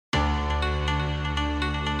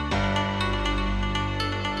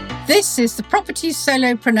This is the Property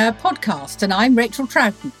Solopreneur podcast, and I'm Rachel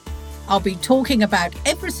Troughton. I'll be talking about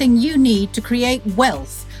everything you need to create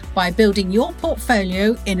wealth by building your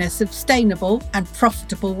portfolio in a sustainable and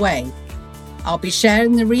profitable way. I'll be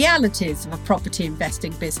sharing the realities of a property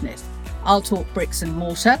investing business. I'll talk bricks and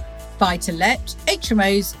mortar, buy-to-let,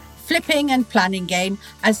 HMOs, flipping and planning game,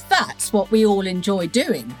 as that's what we all enjoy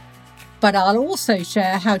doing. But I'll also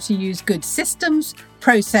share how to use good systems,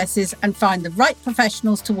 processes, and find the right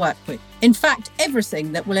professionals to work with. In fact,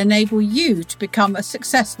 everything that will enable you to become a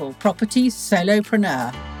successful property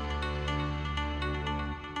solopreneur.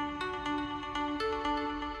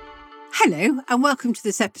 Hello, and welcome to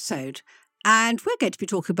this episode. And we're going to be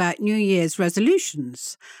talking about New Year's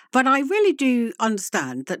resolutions. But I really do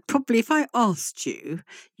understand that probably if I asked you,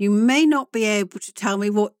 you may not be able to tell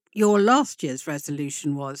me what your last year's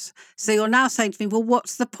resolution was. So you're now saying to me, well,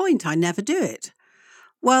 what's the point? I never do it.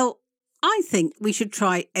 Well, I think we should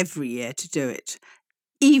try every year to do it,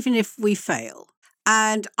 even if we fail.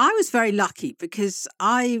 And I was very lucky because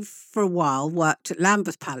I've, for a while, worked at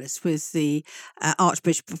Lambeth Palace with the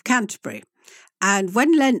Archbishop of Canterbury. And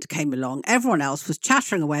when Lent came along, everyone else was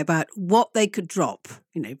chattering away about what they could drop,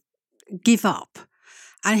 give up.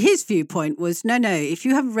 And his viewpoint was, no, if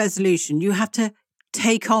you have a resolution, you have to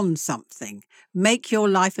take on something, make your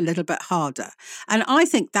life a little bit harder. And I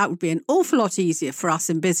think that would be an awful lot easier for us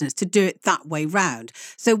in business to do it that way round.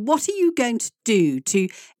 So what are you going to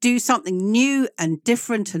do something new and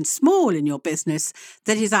different and small in your business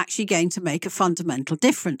that is actually going to make a fundamental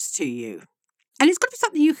difference to you? And it's got to be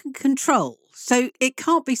something you can control. So it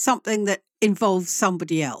can't be something that involves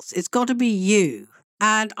somebody else. It's got to be you.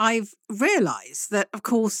 And I've realised that, of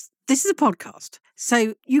course, this is a podcast.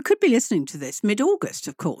 So you could be listening to this mid-August,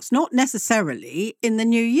 of course, not necessarily in the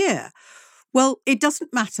new year. Well, it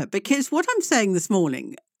doesn't matter because what I'm saying this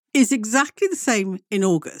morning is exactly the same in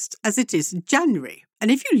August as it is in January.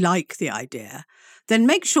 And if you like the idea, then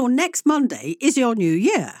make sure next Monday is your new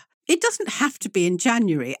year. It doesn't have to be in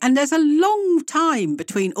January. And there's a long time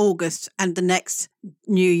between August and the next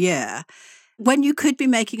new year when you could be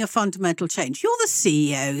making a fundamental change. You're the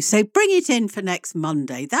CEO, so bring it in for next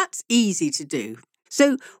Monday. That's easy to do.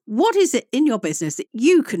 So what is it in your business that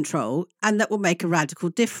you control and that will make a radical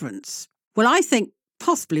difference? Well, I think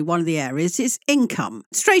possibly one of the areas is income.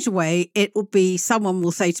 Straight away, it will be someone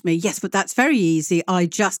will say to me, yes, but that's very easy. I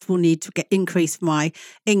just will need to increase my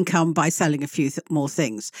income by selling a few more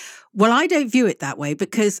things. Well, I don't view it that way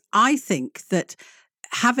because I think that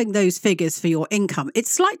having those figures for your income,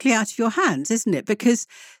 it's slightly out of your hands, isn't it? Because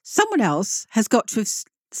someone else has got to have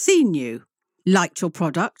seen you, liked your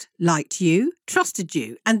product, liked you, trusted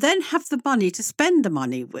you, and then have the money to spend the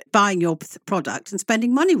money with buying your product and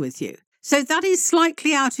spending money with you. So that is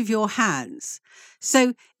slightly out of your hands.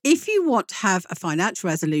 So if you want to have a financial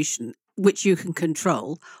resolution, which you can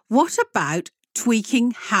control, what about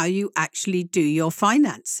tweaking how you actually do your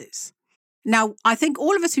finances? Now, I think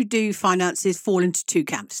all of us who do finances fall into two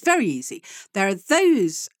camps. Very easy. There are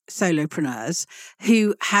those solopreneurs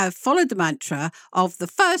who have followed the mantra of the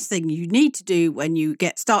first thing you need to do when you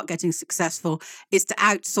start getting successful is to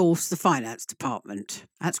outsource the finance department.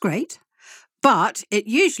 That's great. But it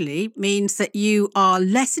usually means that you are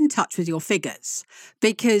less in touch with your figures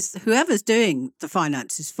because whoever's doing the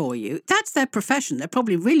finances for you, that's their profession. They're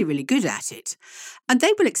probably really, really good at it. And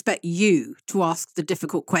they will expect you to ask the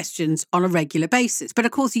difficult questions on a regular basis. But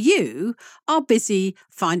of course, you are busy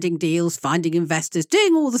finding deals, finding investors,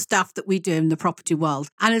 doing all the stuff that we do in the property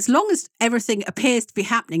world. And as long as everything appears to be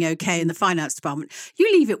happening okay in the finance department, you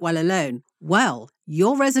leave it well alone. Well,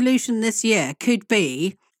 your resolution this year could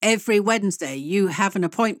be every Wednesday, you have an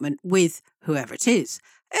appointment with whoever it is,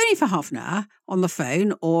 only for half an hour on the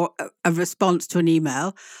phone or a response to an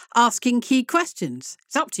email, asking key questions.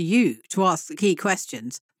 It's up to you to ask the key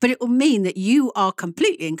questions, but it will mean that you are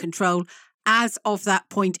completely in control as of that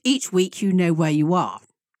point. Each week, you know where you are.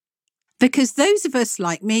 Because those of us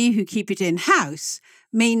like me who keep it in-house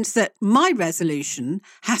means that my resolution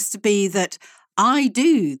has to be that I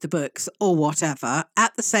do the books or whatever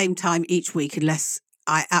at the same time each week, unless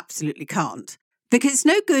I absolutely can't. Because it's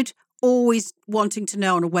no good always wanting to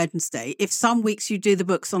know on a Wednesday if some weeks you do the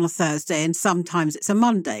books on a Thursday and sometimes it's a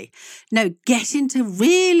Monday. No, get into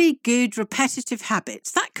really good repetitive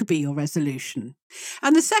habits. That could be your resolution.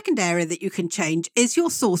 And the second area that you can change is your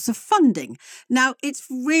source of funding. Now, it's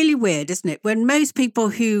really weird, isn't it? When most people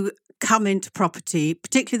who come into property,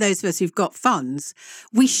 particularly those of us who've got funds,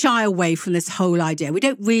 we shy away from this whole idea. We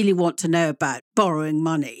don't really want to know about borrowing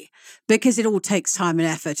money because it all takes time and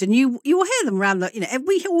effort. And you will hear them around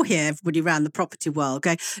we all hear everybody around the property world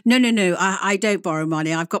going, no, I don't borrow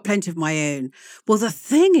money. I've got plenty of my own. Well, the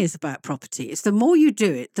thing is about property is the more you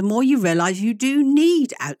do it, the more you realize you do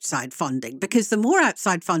need outside funding, because the more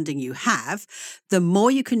outside funding you have, the more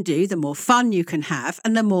you can do, the more fun you can have,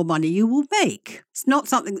 and the more money you will make. It's not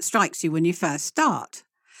something that strikes you when you first start.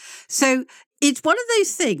 So it's one of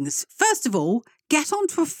those things. First of all, get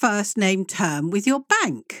onto a first name term with your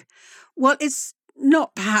bank. Well, it's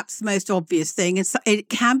not perhaps the most obvious thing. It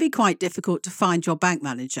can be quite difficult to find your bank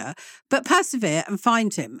manager, but persevere and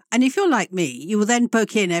find him. And if you're like me, you will then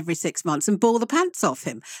book in every 6 months and bore the pants off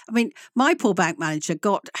him. I mean, my poor bank manager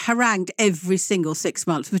got harangued every single 6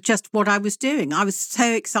 months with just what I was doing. I was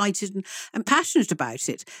so excited and passionate about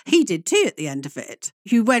it. He did too at the end of it.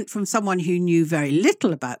 You went from someone who knew very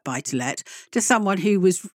little about buy-to-let to someone who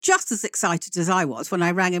was just as excited as I was when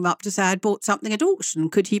I rang him up to say I'd bought something at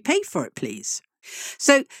auction. Could he pay for it, please?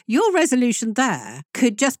 So your resolution there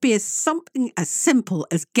could just be something as simple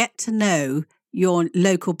as get to know your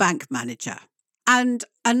local bank manager. And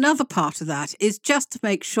another part of that is just to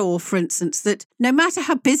make sure, for instance, that no matter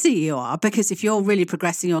how busy you are, because if you're really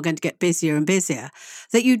progressing, you're going to get busier and busier,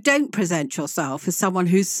 that you don't present yourself as someone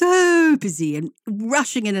who's so busy and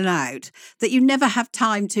rushing in and out that you never have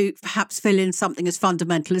time to perhaps fill in something as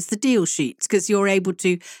fundamental as the deal sheets, because you're able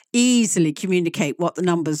to easily communicate what the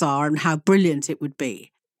numbers are and how brilliant it would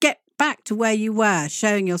be. Get back to where you were,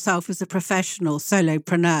 showing yourself as a professional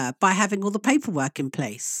solopreneur by having all the paperwork in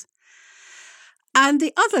place. And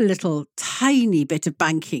the other little tiny bit of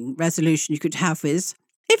banking resolution you could have is,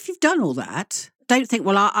 if you've done all that, don't think,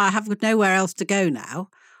 well, I have nowhere else to go now.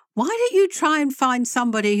 Why don't you try and find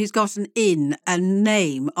somebody who's got a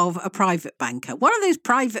name of a private banker? One of those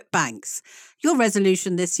private banks. Your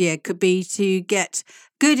resolution this year could be to get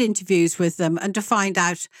good interviews with them and to find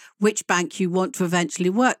out which bank you want to eventually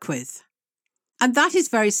work with. And that is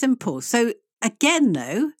very simple. So again,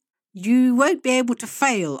 though, you won't be able to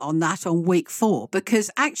fail on that on week 4, because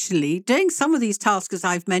actually doing some of these tasks as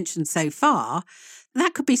I've mentioned so far,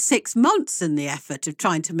 that could be 6 months in the effort of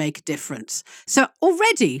trying to make a difference. So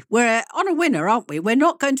already we're on a winner, aren't we? We're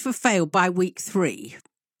not going to fail by week 3.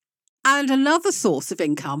 And another source of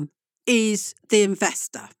income is the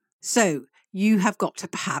investor. So you have got to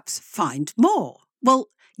perhaps find more. Well,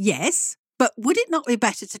 yes. But would it not be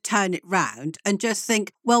better to turn it round and just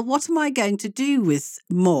think, well, what am I going to do with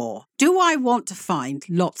more? Do I want to find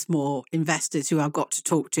lots more investors who I've got to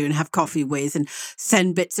talk to and have coffee with and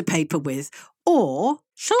send bits of paper with? Or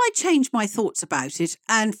shall I change my thoughts about it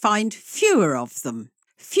and find fewer of them?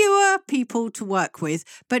 Fewer people to work with,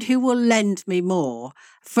 but who will lend me more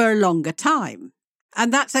for a longer time.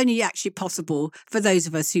 And that's only actually possible for those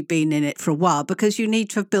of us who've been in it for a while, because you need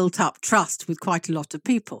to have built up trust with quite a lot of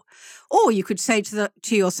people. Or you could say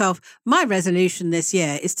to yourself, my resolution this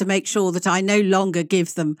year is to make sure that I no longer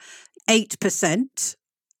give them 8%.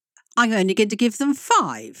 I'm only going to give them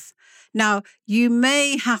 5%. Now, you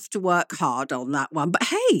may have to work hard on that one, but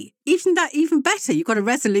hey, even better. You've got a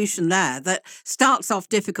resolution there that starts off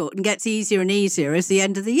difficult and gets easier and easier as the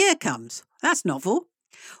end of the year comes. That's novel.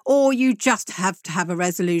 Or you just have to have a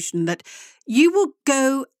resolution that you will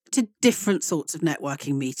go to different sorts of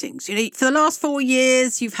networking meetings. You know, for the last 4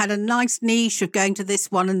 years, you've had a nice niche of going to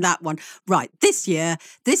this one and that one. Right, this year,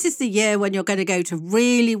 this is the year when you're going to go to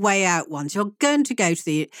really way out ones. You're going to go to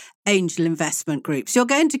the angel investment groups. You're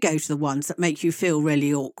going to go to the ones that make you feel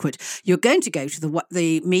really awkward. You're going to go to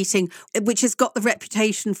the meeting which has got the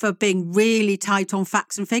reputation for being really tight on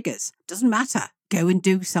facts and figures. Doesn't matter. Go and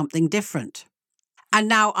do something different. And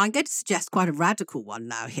now I'm going to suggest quite a radical one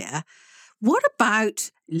now here. What about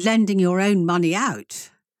lending your own money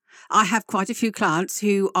out? I have quite a few clients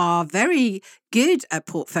who are very good at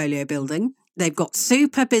portfolio building. They've got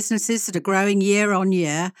super businesses that are growing year on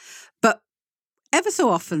year, but ever so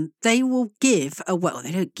often they will they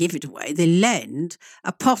don't give it away, they lend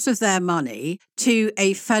a pot of their money to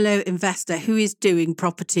a fellow investor who is doing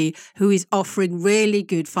property, who is offering really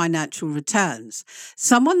good financial returns.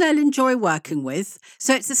 Someone they'll enjoy working with.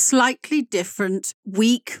 So it's a slightly different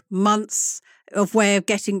week, months of way of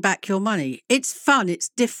getting back your money. It's fun, it's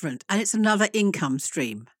different, and it's another income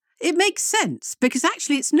stream. It makes sense because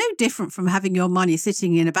actually it's no different from having your money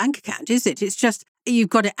sitting in a bank account, is it? It's just you've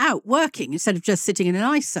got it out working instead of just sitting in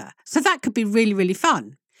an ISA. So that could be really, really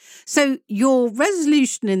fun. So your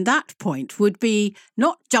resolution in that point would be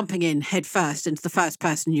not jumping in headfirst into the first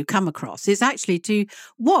person you come across. It's actually to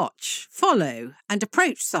watch, follow, and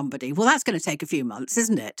approach somebody. Well, that's going to take a few months,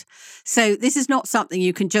 isn't it? So this is not something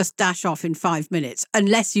you can just dash off in 5 minutes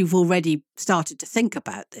unless you've already started to think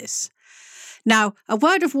about this. Now, a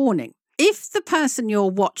word of warning. If the person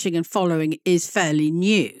you're watching and following is fairly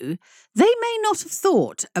new, they may not have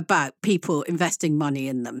thought about people investing money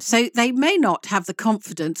in them. So they may not have the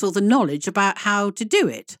confidence or the knowledge about how to do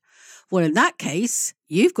it. Well, in that case,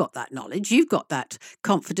 you've got that knowledge, you've got that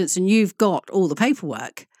confidence, and you've got all the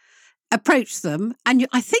paperwork. Approach them, and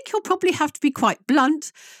I think you'll probably have to be quite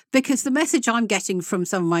blunt, because the message I'm getting from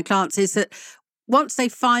some of my clients is that once they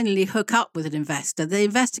finally hook up with an investor, the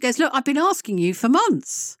investor goes, look, I've been asking you for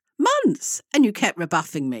months, and you kept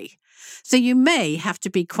rebuffing me. So you may have to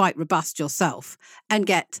be quite robust yourself and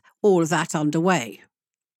get all of that underway.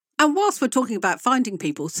 And whilst we're talking about finding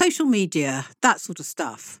people, social media, that sort of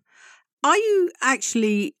stuff, are you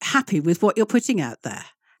actually happy with what you're putting out there?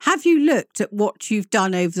 Have you looked at what you've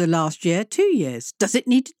done over the last year, 2 years? Does it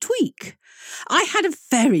need to tweak? I had a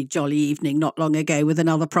very jolly evening not long ago with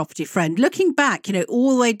another property friend, looking back,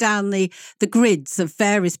 all the way down the grids of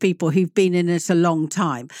various people who've been in it a long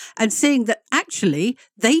time and seeing that actually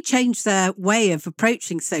they change their way of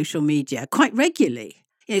approaching social media quite regularly.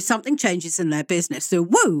 Something changes in their business. So,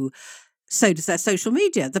 whoa, so does their social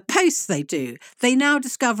media. The posts they do, they now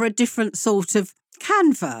discover a different sort of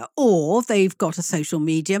Canva, or they've got a social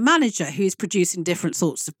media manager who's producing different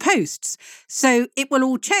sorts of posts. So it will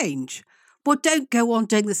all change. Well, don't go on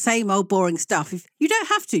doing the same old boring stuff. If you don't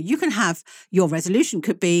have to, you can have your resolution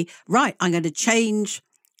could be, right, I'm going to change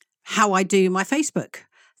how I do my Facebook.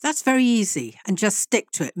 That's very easy, and just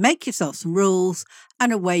stick to it. Make yourself some rules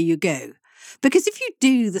and away you go. Because if you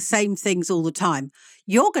do the same things all the time,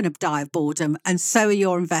 you're going to die of boredom, and so are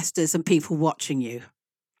your investors and people watching you.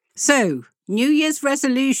 So, New Year's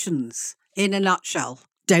resolutions, in a nutshell.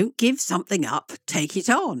 Don't give something up, take it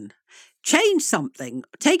on. Change something,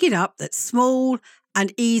 take it up that's small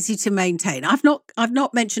and easy to maintain. I've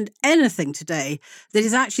not mentioned anything today that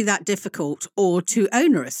is actually that difficult or too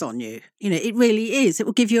onerous on you. It really is. It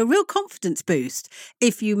will give you a real confidence boost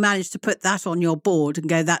if you manage to put that on your board and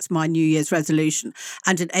go, that's my New Year's resolution.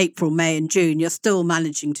 And in April, May and June, you're still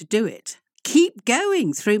managing to do it. Keep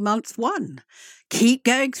going through month 1. Keep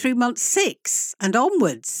going through month 6 and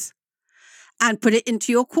onwards. And put it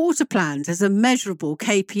into your quarter plans as a measurable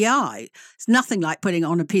KPI. It's nothing like putting it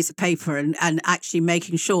on a piece of paper and actually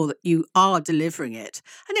making sure that you are delivering it.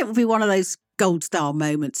 And it will be one of those gold star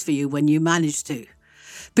moments for you when you manage to.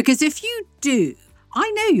 Because if you do,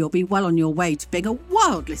 I know you'll be well on your way to being a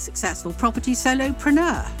wildly successful property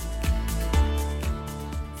solopreneur.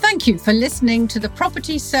 Thank you for listening to the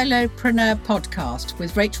Property Solopreneur podcast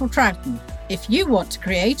with Rachel Troughton. If you want to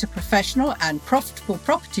create a professional and profitable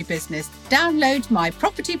property business, download my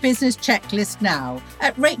property business checklist now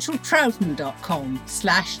at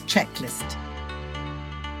racheltroughton.com/checklist.